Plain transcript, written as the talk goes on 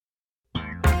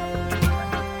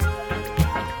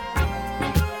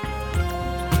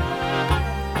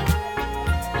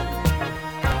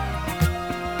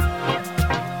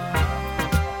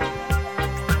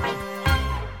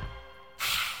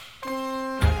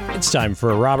It's time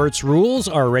for Robert's Rules,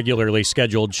 our regularly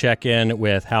scheduled check-in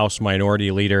with House Minority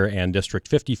Leader and District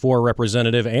 54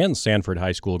 Representative and Sanford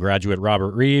High School graduate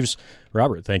Robert Reeves.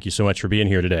 Robert, thank you so much for being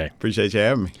here today. Appreciate you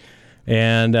having me.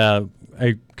 And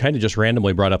I kind of just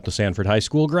randomly brought up the Sanford High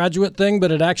School graduate thing,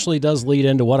 but it actually does lead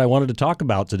into what I wanted to talk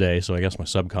about today, so I guess my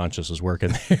subconscious is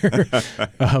working there.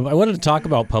 I wanted to talk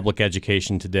about public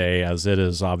education today, as it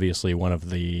is obviously one of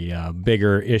the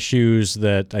bigger issues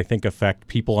that I think affect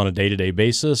people on a day-to-day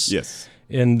basis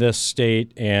in this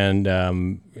state. And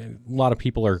a lot of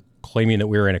people are claiming that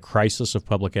we're in a crisis of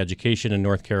public education in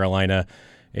North Carolina.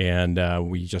 And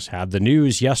we just had the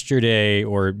news yesterday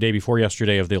or day before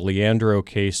yesterday of the Leandro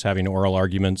case having oral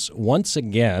arguments once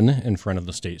again in front of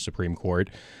the state Supreme Court.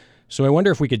 So I wonder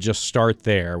if we could just start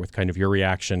there with kind of your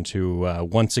reaction to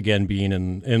once again being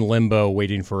in limbo,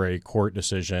 waiting for a court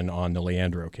decision on the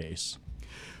Leandro case.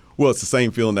 Well, it's the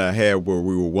same feeling that I had where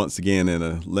we were once again in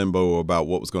a limbo about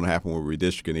what was going to happen with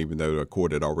redistricting, even though the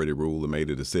court had already ruled and made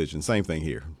a decision. Same thing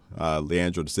here.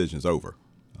 Leandro decision is over.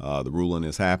 The ruling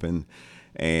has happened.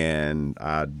 And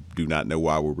I do not know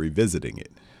why we're revisiting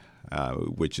it,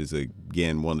 which is,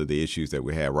 again, one of the issues that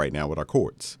we have right now with our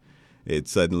courts. It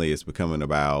suddenly is becoming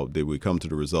about, did we come to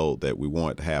the result that we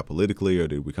want to have politically, or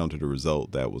did we come to the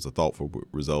result that was a thoughtful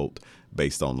result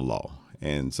based on the law?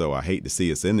 And so I hate to see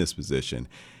us in this position.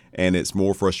 And it's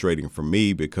more frustrating for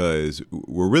me because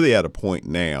we're really at a point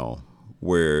now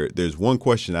where there's one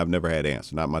question I've never had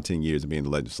answered, not my 10 years of being in the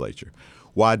legislature.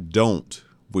 Why don't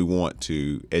we want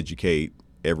to educate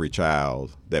every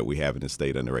child that we have in the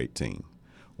state under 18?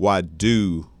 Why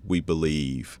do we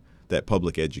believe that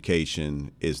public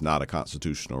education is not a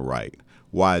constitutional right?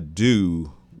 Why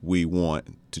do we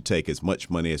want to take as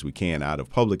much money as we can out of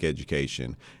public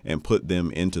education and put them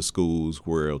into schools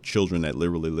where children that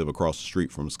literally live across the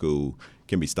street from school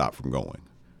can be stopped from going?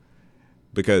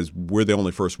 Because we're the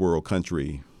only first world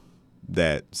country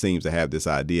that seems to have this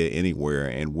idea anywhere,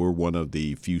 and we're one of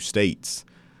the few states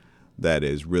that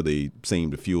has really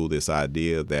seemed to fuel this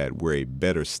idea that we're a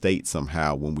better state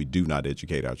somehow when we do not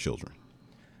educate our children.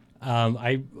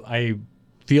 I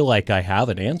feel like I have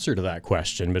an answer to that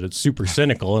question, but it's super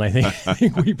cynical, and I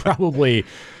think we probably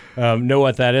know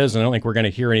what that is. And I don't think we're going to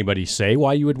hear anybody say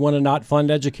why you would want to not fund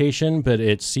education, but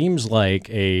it seems like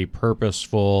a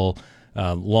purposeful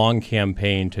long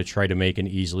campaign to try to make an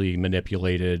easily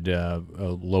manipulated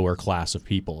lower class of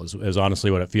people is honestly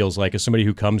what it feels like. As somebody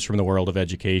who comes from the world of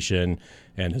education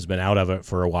and has been out of it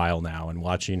for a while now and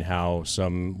watching how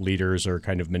some leaders are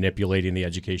kind of manipulating the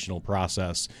educational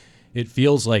process, it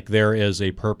feels like there is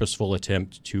a purposeful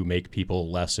attempt to make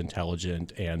people less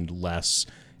intelligent and less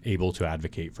able to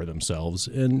advocate for themselves.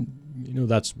 And, you know,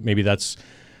 that's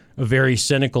a very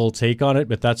cynical take on it,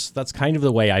 but that's kind of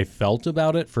the way I felt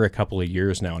about it for a couple of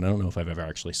years now, and I don't know if I've ever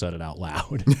actually said it out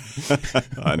loud.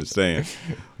 I understand.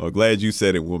 Well, glad you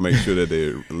said it. We'll make sure that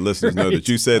the listeners know that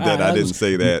you said that. I didn't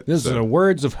say that. This is the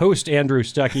words of host Andrew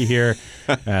Stuckey here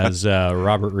as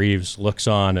Robert Reeves looks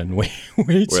on and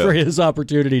waits for his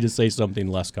opportunity to say something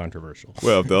less controversial.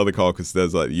 Well, if the other caucus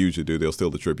does like you usually do, they'll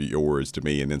still attribute your words to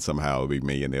me, and then somehow it'll be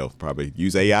me, and they'll probably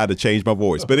use AI to change my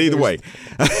voice. But either way.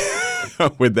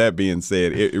 With that being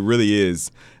said, it really is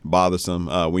bothersome.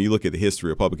 When you look at the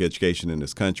history of public education in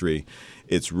this country,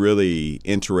 it's really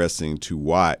interesting to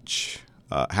watch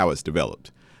how it's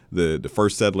developed. The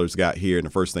first settlers got here, and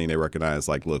the first thing they recognized,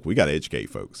 like, look, we got to educate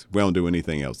folks. We don't do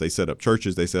anything else. They set up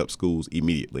churches, they set up schools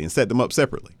immediately and set them up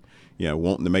separately,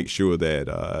 wanting to make sure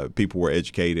that people were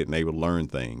educated and able to learn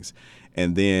things.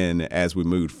 And then as we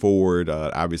moved forward,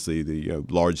 obviously the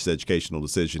largest educational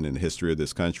decision in the history of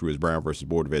this country was Brown versus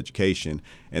Board of Education.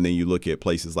 And then you look at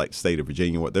places like the state of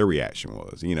Virginia, what their reaction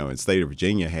was. And the state of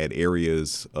Virginia had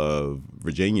areas of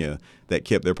Virginia that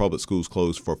kept their public schools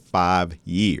closed for 5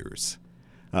 years,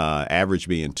 average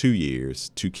being 2 years,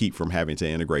 to keep from having to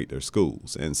integrate their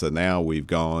schools. And so now we've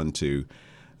gone to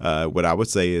what I would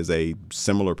say is a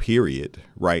similar period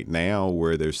right now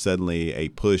where there's suddenly a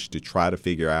push to try to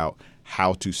figure out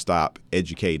how to stop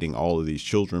educating all of these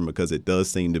children, because it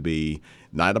does seem to be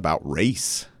not about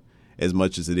race as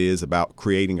much as it is about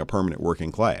creating a permanent working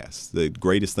class. The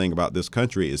greatest thing about this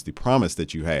country is the promise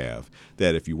that you have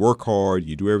that if you work hard,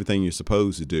 you do everything you're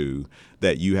supposed to do,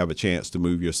 that you have a chance to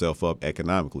move yourself up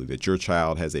economically, that your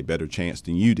child has a better chance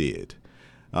than you did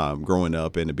growing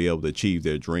up and to be able to achieve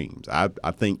their dreams. I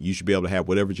think you should be able to have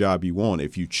whatever job you want.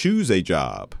 If you choose a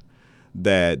job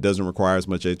that doesn't require as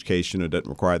much education or doesn't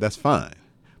require, that's fine.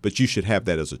 But you should have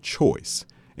that as a choice.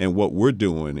 And what we're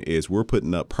doing is we're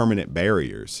putting up permanent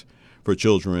barriers for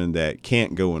children that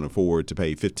can't go and afford to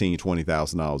pay $15,000,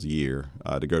 $20,000 a year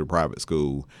to go to private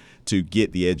school, to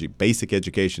get the basic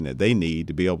education that they need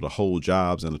to be able to hold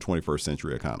jobs in the 21st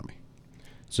century economy.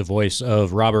 It's the voice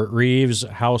of Robert Reeves,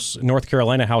 North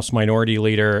Carolina House Minority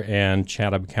Leader and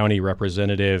Chatham County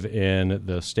Representative in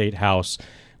the State House.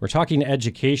 We're talking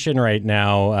education right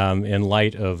now in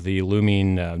light of the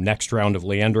looming next round of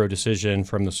Leandro decision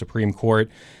from the Supreme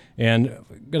Court. And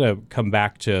I'm going to come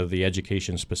back to the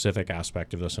education-specific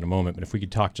aspect of this in a moment, but if we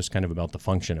could talk just kind of about the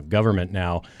function of government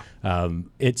now.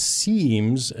 It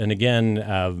seems, and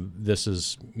again, this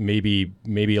is maybe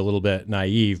a little bit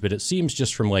naive, but it seems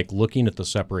just from like looking at the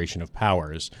separation of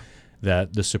powers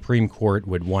that the Supreme Court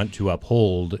would want to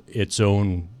uphold its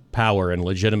own power and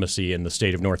legitimacy in the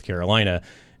state of North Carolina.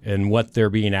 And what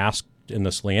they're being asked in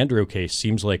this Leandro case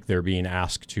seems like they're being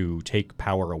asked to take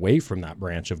power away from that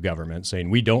branch of government, saying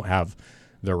we don't have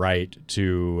the right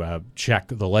to check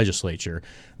the legislature.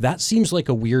 That seems like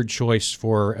a weird choice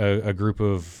for a group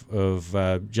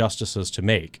of justices to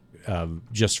make,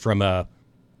 just from a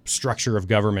structure of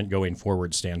government going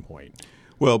forward standpoint.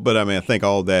 Well, but I mean, I think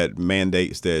all that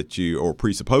mandates that or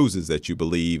presupposes that you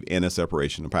believe in a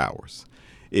separation of powers.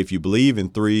 If you believe in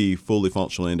three fully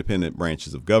functional independent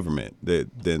branches of government,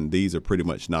 then these are pretty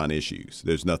much non-issues.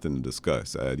 There's nothing to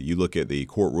discuss. You look at the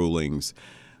court rulings,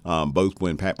 both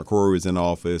when Pat McCrory was in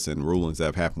office and rulings that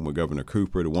have happened with Governor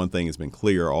Cooper. The one thing that's been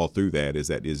clear all through that is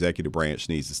that the executive branch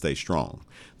needs to stay strong.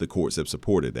 The courts have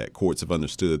supported that. Courts have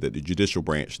understood that the judicial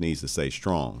branch needs to stay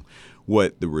strong.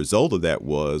 What the result of that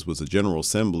was a General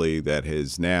Assembly that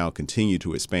has now continued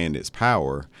to expand its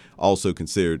power, also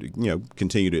continue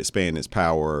to expand its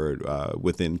power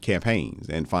within campaigns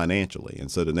and financially. And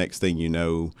so the next thing you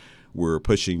know, we're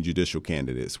pushing judicial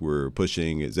candidates. We're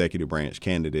pushing executive branch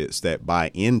candidates that buy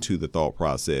into the thought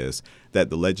process that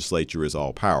the legislature is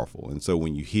all powerful. And so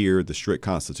when you hear the strict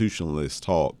constitutionalists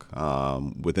talk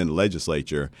within the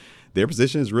legislature, their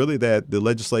position is really that the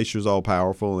legislature is all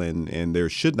powerful and there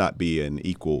should not be an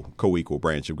co-equal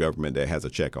branch of government that has a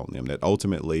check on them, that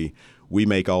ultimately we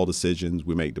make all decisions,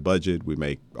 we make the budget, we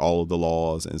make all of the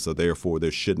laws, and so therefore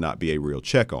there should not be a real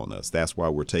check on us. That's why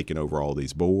we're taking over all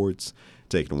these boards,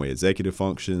 taking away executive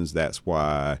functions. That's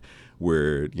why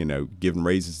we're giving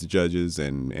raises to judges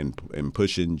and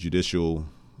pushing judicial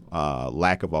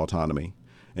lack of autonomy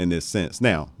in this sense.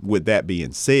 Now, with that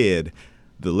being said,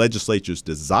 the legislature's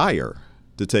desire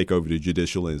to take over the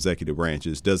judicial and executive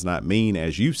branches does not mean,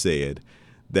 as you said,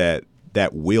 that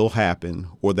that will happen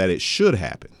or that it should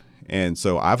happen. And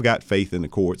so I've got faith in the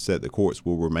courts that the courts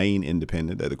will remain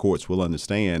independent, that the courts will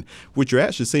understand, which you're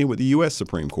actually seeing with the U.S.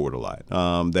 Supreme Court a lot,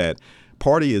 that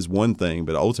party is one thing,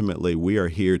 but ultimately we are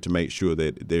here to make sure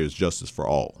that there's justice for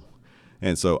all.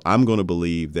 And so I'm going to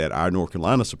believe that our North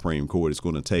Carolina Supreme Court is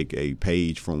going to take a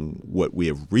page from what we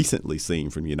have recently seen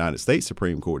from the United States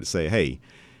Supreme Court to say, hey,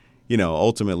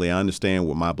 ultimately I understand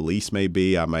what my beliefs may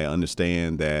be. I may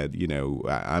understand that,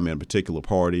 I'm in a particular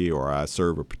party or I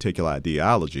serve a particular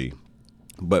ideology,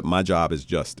 but my job is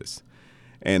justice.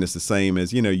 And it's the same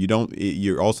as,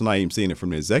 you're also not even seeing it from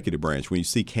the executive branch. When you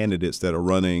see candidates that are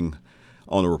running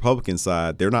on the Republican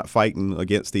side, they're not fighting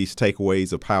against these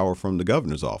takeaways of power from the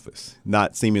governor's office,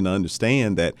 not seeming to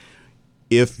understand that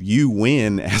if you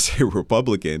win as a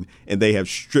Republican and they have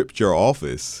stripped your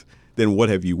office, then what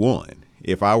have you won?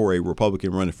 If I were a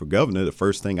Republican running for governor, the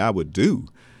first thing I would do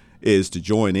is to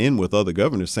join in with other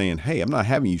governors saying, hey, I'm not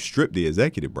having you strip the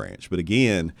executive branch. But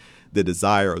again, the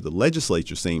desire of the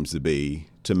legislature seems to be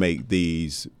to make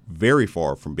these very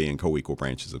far from being co-equal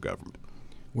branches of government.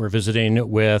 We're visiting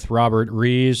with Robert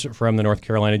Reeves from the North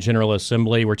Carolina General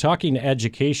Assembly. We're talking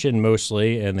education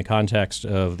mostly in the context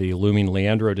of the looming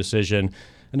Leandro decision.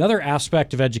 Another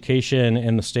aspect of education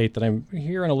in the state that I'm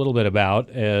hearing a little bit about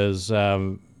is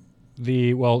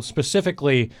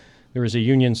specifically there was a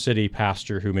Union City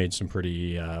pastor who made some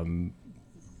pretty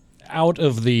out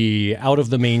of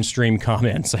the mainstream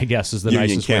comments, I guess is the Union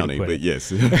nicest County, way to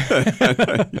put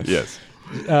it. But yes. Yes.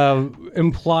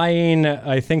 Implying,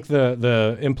 I think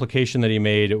the implication that he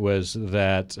made was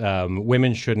that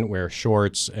women shouldn't wear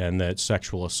shorts and that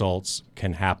sexual assaults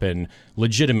can happen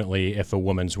legitimately if a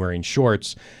woman's wearing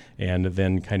shorts. And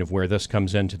then kind of where this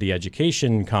comes into the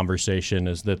education conversation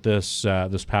is that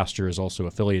this pastor is also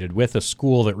affiliated with a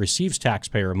school that receives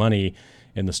taxpayer money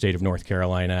in the state of North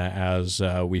Carolina as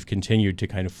we've continued to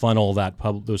kind of funnel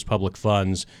those public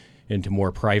funds into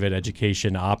more private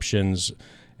education options.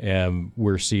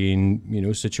 We're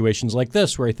seeing, situations like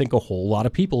this where I think a whole lot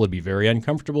of people would be very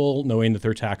uncomfortable knowing that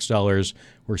their tax dollars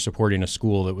were supporting a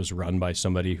school that was run by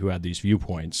somebody who had these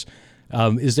viewpoints.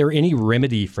 Is there any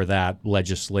remedy for that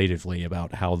legislatively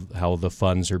about how the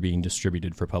funds are being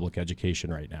distributed for public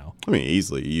education right now? I mean,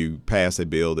 easily. You pass a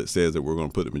bill that says that we're going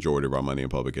to put the majority of our money in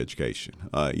public education.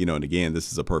 And again,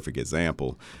 this is a perfect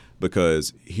example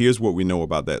because here's what we know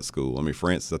about that school. I mean, for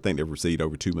instance, I think they've received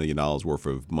over $2 million worth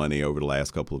of money over the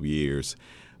last couple of years.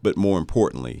 But more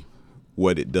importantly,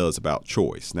 what it does about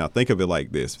choice. Now, think of it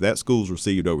like this. If that school's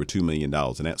received over $2 million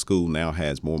and that school now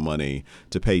has more money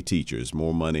to pay teachers,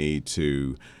 more money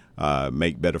to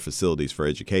make better facilities for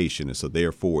education. And so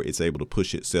therefore, it's able to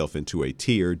push itself into a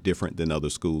tier different than other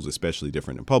schools, especially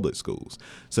different than public schools.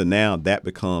 So now that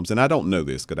becomes, and I don't know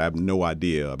this because I have no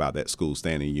idea about that school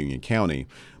standing in Union County,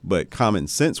 but common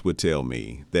sense would tell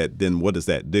me that then what does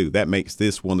that do? That makes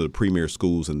this one of the premier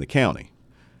schools in the county.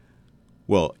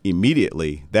 Well,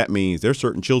 immediately, that means there's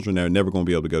certain children that are never going to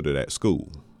be able to go to that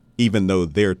school, even though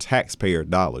their taxpayer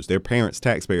dollars, their parents'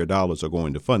 taxpayer dollars are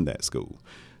going to fund that school.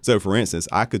 So, for instance,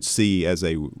 I could see as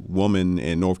a woman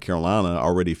in North Carolina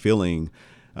already feeling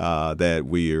that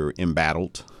we're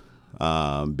embattled,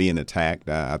 being attacked.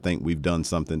 I think we've done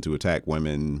something to attack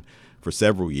women for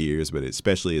several years, but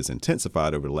especially it's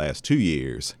intensified over the last 2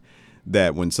 years,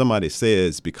 that when somebody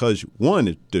says, because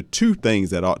one, there are two things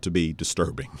that ought to be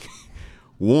disturbing.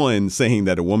 One, saying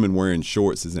that a woman wearing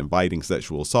shorts is inviting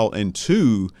sexual assault. And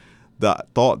two, the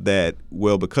thought that,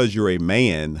 well, because you're a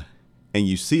man and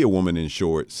you see a woman in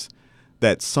shorts,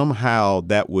 that somehow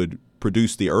that would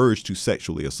produce the urge to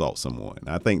sexually assault someone.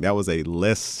 I think that was a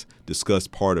less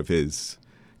discussed part of his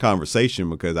conversation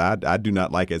because I do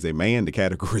not like as a man the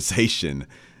categorization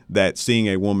that seeing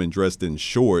a woman dressed in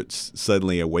shorts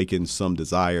suddenly awakens some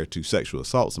desire to sexually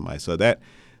assault somebody. So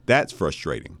that's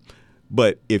frustrating.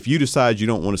 But if you decide you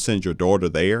don't want to send your daughter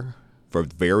there for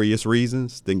various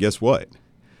reasons, then guess what?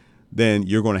 Then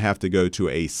you're going to have to go to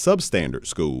a substandard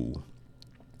school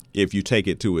if you take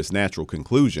it to its natural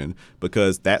conclusion,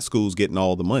 because that school's getting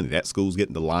all the money. That school's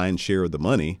getting the lion's share of the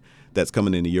money that's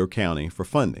coming into your county for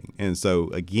funding. And so,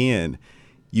 again,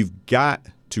 you've got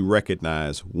to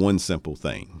recognize one simple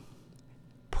thing.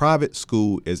 Private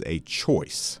school is a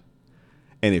choice.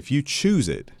 And if you choose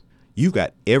it, you've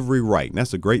got every right, and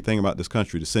that's the great thing about this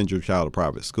country, to send your child to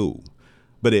private school.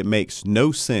 But it makes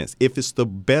no sense if it's the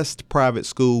best private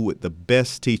school with the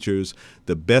best teachers,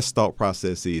 the best thought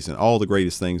processes, and all the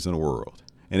greatest things in the world,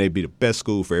 and it'd be the best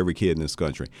school for every kid in this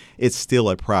country. It's still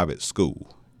a private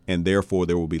school, and therefore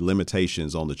there will be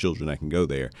limitations on the children that can go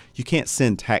there. You can't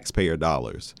send taxpayer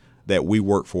dollars that we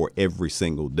work for every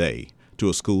single day to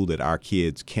a school that our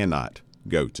kids cannot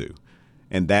go to.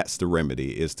 And that's the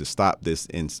remedy, is to stop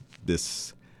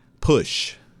this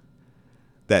push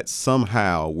that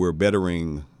somehow we're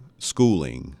bettering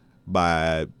schooling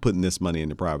by putting this money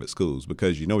into private schools.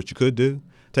 Because you know what you could do?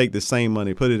 Take the same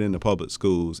money, put it into public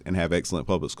schools, and have excellent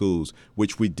public schools,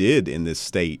 which we did in this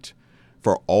state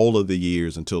for all of the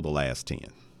years until the last 10.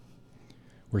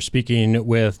 We're speaking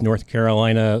with North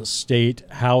Carolina State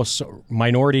House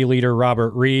Minority Leader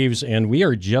Robert Reeves, and we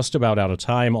are just about out of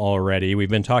time already. We've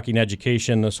been talking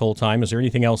education this whole time. Is there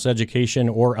anything else, education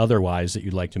or otherwise, that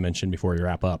you'd like to mention before we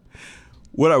wrap up?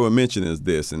 What I would mention is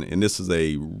this, and this is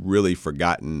a really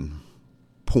forgotten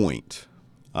point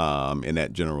in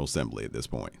that General Assembly at this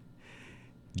point.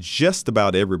 Just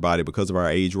about everybody, because of our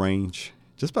age range,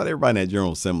 just about everybody in that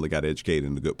General Assembly got educated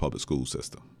in the good public school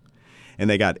system. And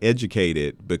they got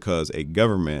educated because a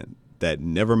government that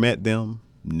never met them,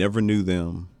 never knew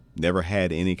them, never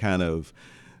had any kind of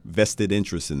vested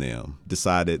interest in them,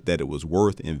 decided that it was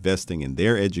worth investing in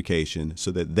their education so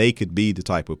that they could be the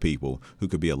type of people who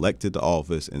could be elected to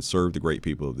office and serve the great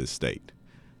people of this state.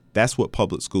 That's what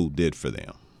public school did for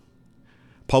them.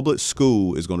 Public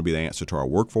school is going to be the answer to our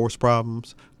workforce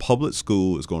problems. Public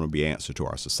school is going to be the answer to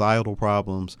our societal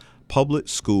problems. Public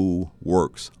school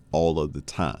works all of the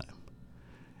time.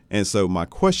 And so my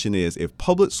question is, if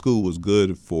public school was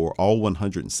good for all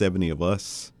 170 of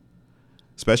us,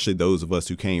 especially those of us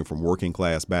who came from working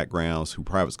class backgrounds, who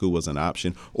private school was an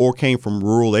option, or came from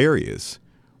rural areas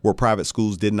where private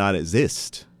schools did not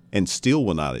exist and still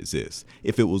will not exist.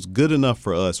 If it was good enough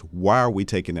for us, why are we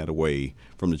taking that away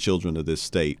from the children of this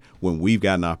state when we've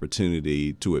got an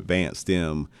opportunity to advance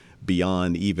them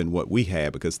beyond even what we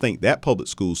had? Because think, that public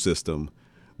school system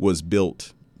was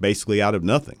built basically out of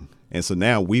nothing. And so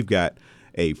now we've got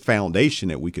a foundation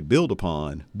that we could build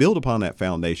upon that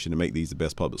foundation to make these the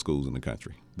best public schools in the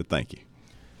country. But thank you.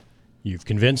 You've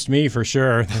convinced me for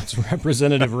sure. That's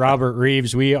Representative Robert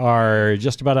Reeves. We are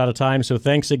just about out of time, so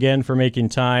thanks again for making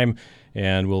time,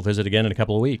 and we'll visit again in a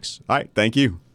couple of weeks. All right. Thank you.